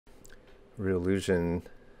Reallusion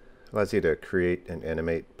allows you to create and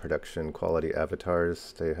animate production quality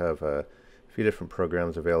avatars. They have a few different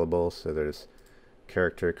programs available. So there's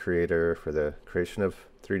Character Creator for the creation of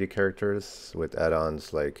 3D characters with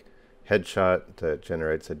add-ons like Headshot that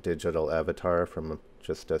generates a digital avatar from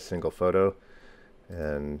just a single photo,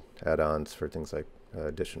 and add-ons for things like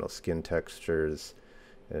additional skin textures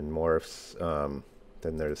and morphs.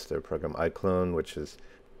 Then there's the program iClone, which is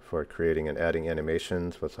for creating and adding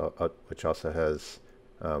animations, which also has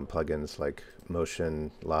plugins like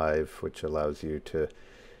Motion Live, which allows you to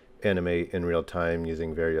animate in real time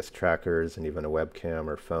using various trackers and even a webcam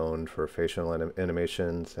or phone for facial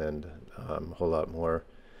animations, and a whole lot more.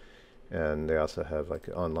 And they also have like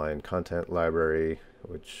an online content library,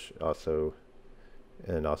 which also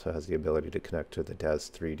has the ability to connect to the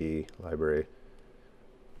DAZ 3D library.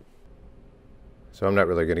 So I'm not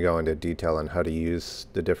really going to go into detail on how to use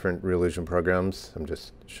the different Reallusion programs. I'm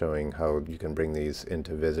just showing how you can bring these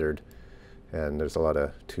into Vizard. And there's a lot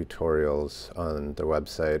of tutorials on the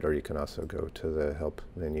website, or you can also go to the help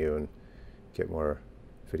menu and get more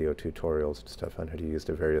video tutorials and stuff on how to use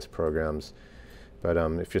the various programs. But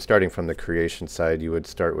if you're starting from the creation side, you would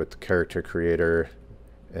start with the Character Creator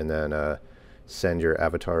and then send your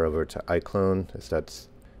avatar over to iClone, as that's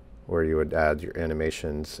where you would add your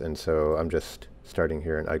animations. And so I'm just starting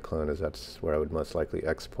here in iClone, as that's where I would most likely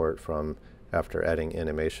export from after adding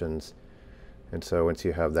animations. And so once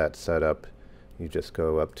you have that set up, you just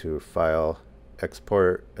go up to File,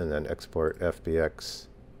 Export, and then Export FBX.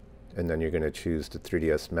 And then you're going to choose the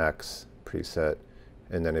 3ds Max preset.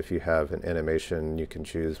 And then if you have an animation, you can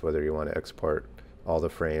choose whether you want to export all the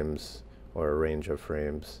frames or a range of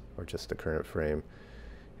frames or just the current frame.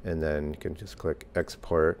 And then you can just click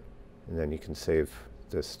Export, and then you can save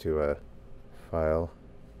this to a file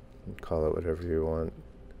and call it whatever you want.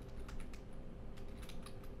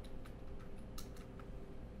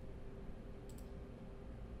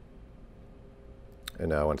 And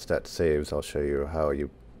now once that saves, I'll show you how you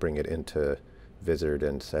bring it into Vizard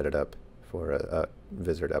and set it up for a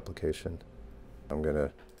Vizard application. I'm going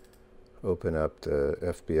to open up the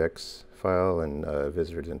FBX file and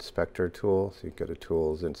Vizard Inspector tool. So you go to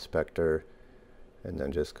Tools, Inspector, and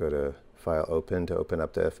then just go to File Open to open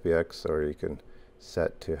up the FBX, or you can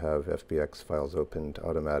set to have FBX files opened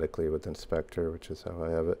automatically with Inspector, which is how I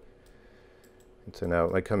have it. And so now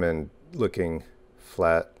it might come in looking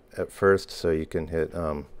flat at first, so you can hit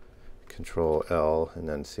Control L and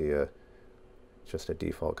then see just a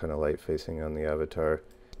default kind of light facing on the avatar.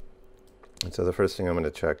 And so the first thing I'm going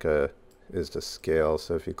to check is the scale.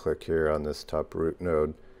 So if you click here on this top root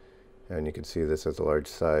node, and you can see this is a large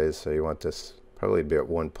size, so you want this probably to be at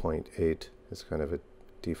 1.8 as kind of a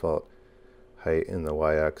default height in the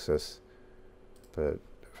y-axis. But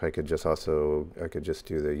if I could just I could just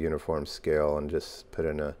do the uniform scale and just put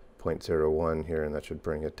in a 0.01 here, and that should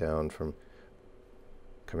bring it down from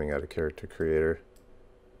coming out of Character Creator.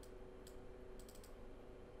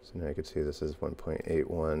 So now you can see this is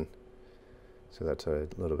 1.81, so that's a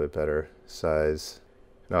little bit better size.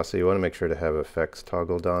 And also you want to make sure to have effects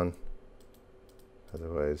toggled on,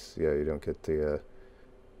 otherwise you don't get the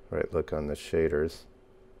right look on the shaders.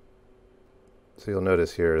 So you'll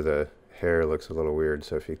notice here the hair looks a little weird,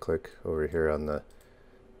 so if you click over here on the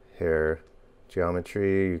hair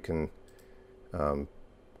geometry, you can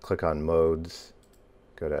click on modes,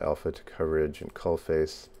 go to alpha to coverage and cull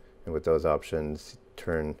face, and with those options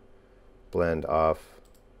turn blend off,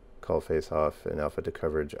 cull face off, and alpha to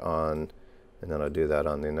coverage on, and then I'll do that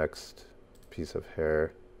on the next piece of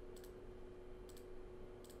hair.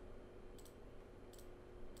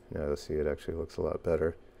 Now you'll see it actually looks a lot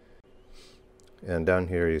better. And down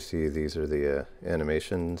here you see these are the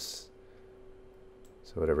animations.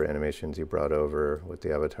 So whatever animations you brought over with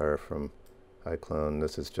the avatar from iClone,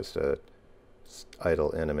 this is just a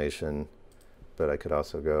idle animation. But I could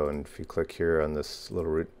also go, and if you click here on this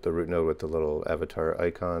little the root node with the little avatar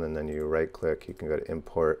icon, and then you right click, you can go to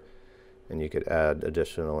import, and you could add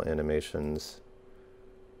additional animations.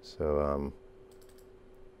 So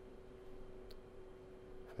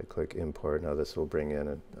if I click import, now this will bring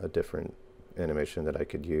in a different animation that I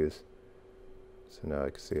could use. So now I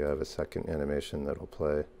can see I have a second animation that will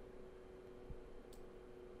play.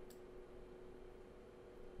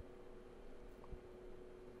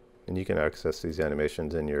 And you can access these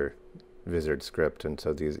animations in your Vizard script, and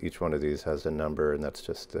so each one of these has a number, and that's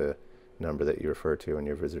just the number that you refer to in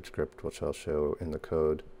your Vizard script, which I'll show in the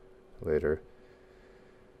code later.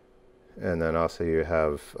 And then also you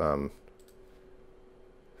have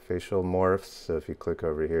facial morphs. So if you click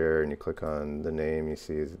over here and you click on the name, you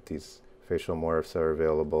see that these facial morphs are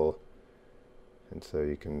available, and so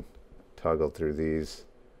you can toggle through these,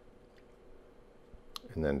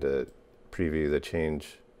 and then to preview the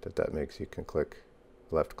change that makes, you can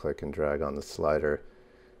left click and drag on the slider.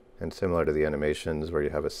 And similar to the animations where you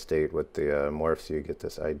have a state with the morphs, you get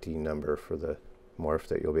this ID number for the morph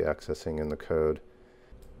that you'll be accessing in the code.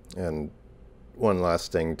 And one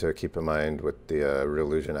last thing to keep in mind with the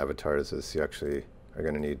Reallusion Avatars is you actually are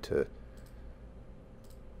going to need to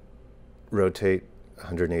rotate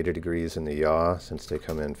 180 degrees in the yaw, since they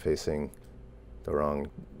come in facing the wrong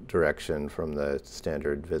direction from the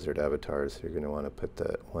standard Vizard avatars. You're going to want to put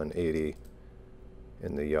the 180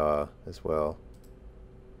 in the yaw as well.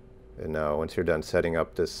 And now once you're done setting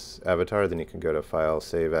up this avatar, then you can go to File,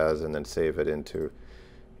 Save As, and then save it into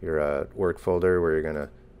your work folder where you're going to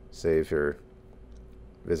save your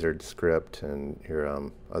Vizard script and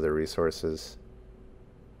your other resources.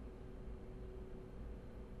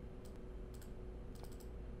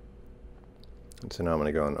 And so now I'm going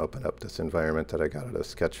to go and open up this environment that I got out of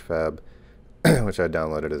Sketchfab, which I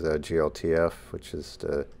downloaded as a GLTF, which is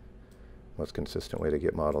the most consistent way to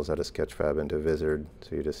get models out of Sketchfab into Vizard.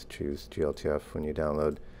 So you just choose GLTF when you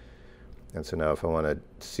download. And so now if I want to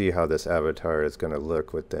see how this avatar is going to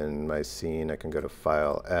look within my scene, I can go to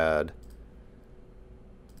File, Add,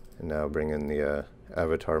 and now bring in the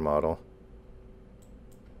avatar model.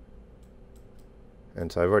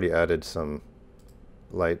 And so I've already added some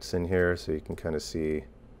lights in here, so you can kind of see,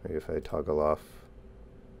 maybe if I toggle off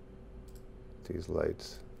these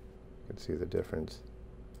lights, you can see the difference.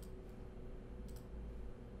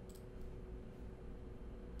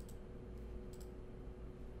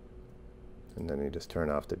 And then you just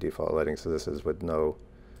turn off the default lighting. So this is with no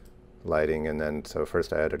lighting. And then, so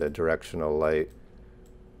first I added a directional light,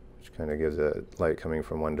 which kind of gives a light coming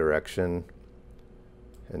from one direction.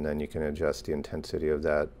 And then you can adjust the intensity of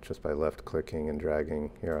that just by left clicking and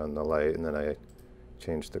dragging here on the light. And then I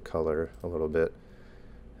changed the color a little bit.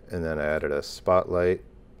 And then I added a spotlight.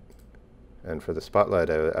 And for the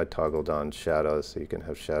spotlight, I toggled on shadows, so you can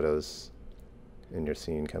have shadows in your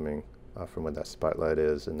scene coming off from where that spotlight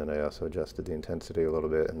is. And then I also adjusted the intensity a little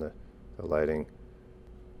bit and the lighting.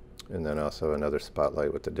 And then also another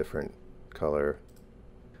spotlight with a different color.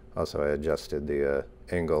 Also I adjusted the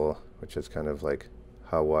angle, which is kind of like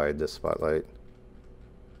how wide the spotlight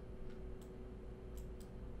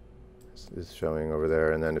is showing over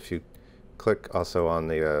there. And then if you click also on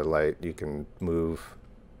the light, you can move,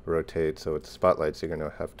 rotate. So with spotlights, you're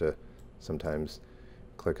going to have to sometimes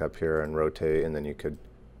click up here and rotate, and then you could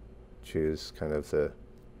choose kind of the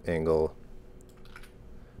angle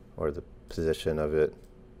or the position of it.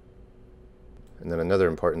 And then another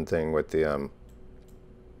important thing with the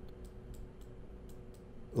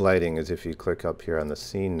lighting is if you click up here on the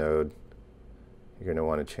scene node, you're going to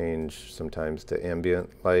want to change sometimes the ambient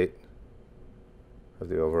light of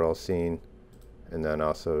the overall scene, and then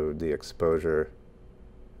also the exposure,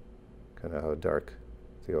 kind of how dark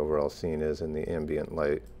the overall scene is in the ambient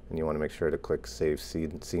light. And you want to make sure to click Save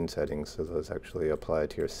Scene Settings so those actually apply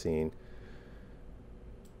to your scene.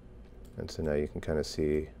 And so now you can kind of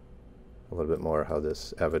see a little bit more how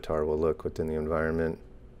this avatar will look within the environment.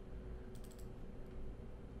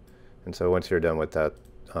 And so once you're done with that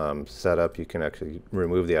setup, you can actually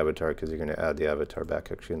remove the avatar, because you're going to add the avatar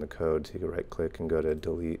back actually in the code. So you can right click and go to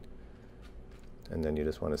Delete. And then you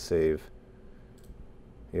just want to save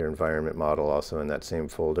your environment model also in that same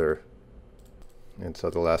folder. And so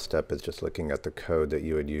the last step is just looking at the code that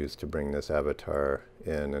you would use to bring this avatar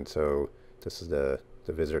in. And so this is the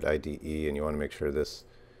Vizard IDE, and you want to make sure the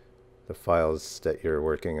files that you're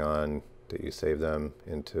working on, that you save them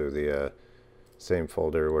into the same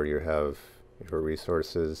folder where you have your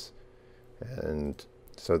resources. And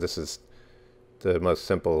so this is the most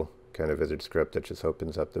simple kind of Vizard script that just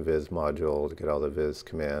opens up the Viz module to get all the Viz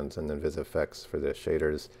commands, and then Viz effects for the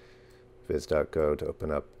shaders, viz.go to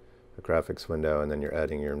open up the graphics window, and then you're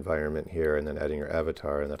adding your environment here and then adding your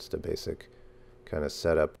avatar, and that's the basic kind of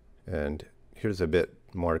setup. And here's a bit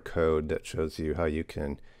more code that shows you how you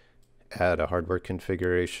can add a hardware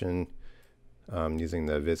configuration using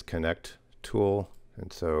the Viz Connect tool.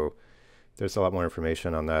 And so there's a lot more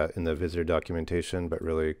information on that in the Vizard documentation, but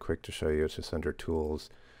really quick to show you, it's just under Tools,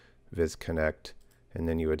 Viz Connect, and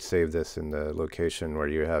then you would save this in the location where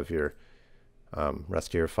you have your rest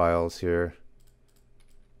of your files here.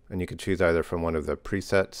 And you could choose either from one of the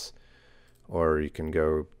presets, or you can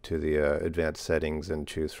go to the advanced settings and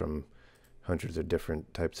choose from hundreds of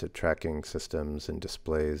different types of tracking systems and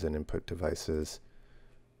displays and input devices.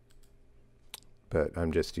 But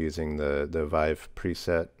I'm just using the Vive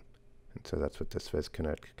preset, and so that's what this Viz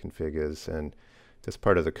Connect config is. And this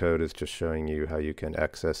part of the code is just showing you how you can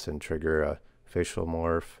access and trigger a facial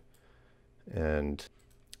morph, And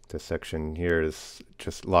this section here is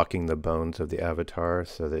just locking the bones of the avatar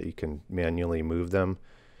so that you can manually move them,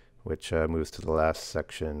 which moves to the last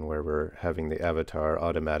section where we're having the avatar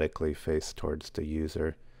automatically face towards the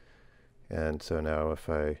user. And so now if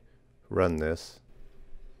I run this,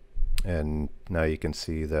 and now you can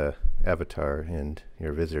see the avatar in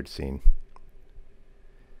your Vizard scene.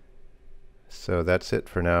 So that's it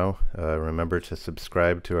for now. Remember to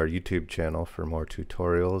subscribe to our YouTube channel for more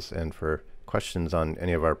tutorials, and for questions on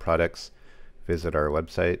any of our products, visit our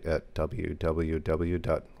website at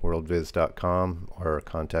www.worldviz.com or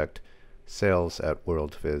contact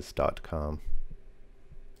sales@worldviz.com.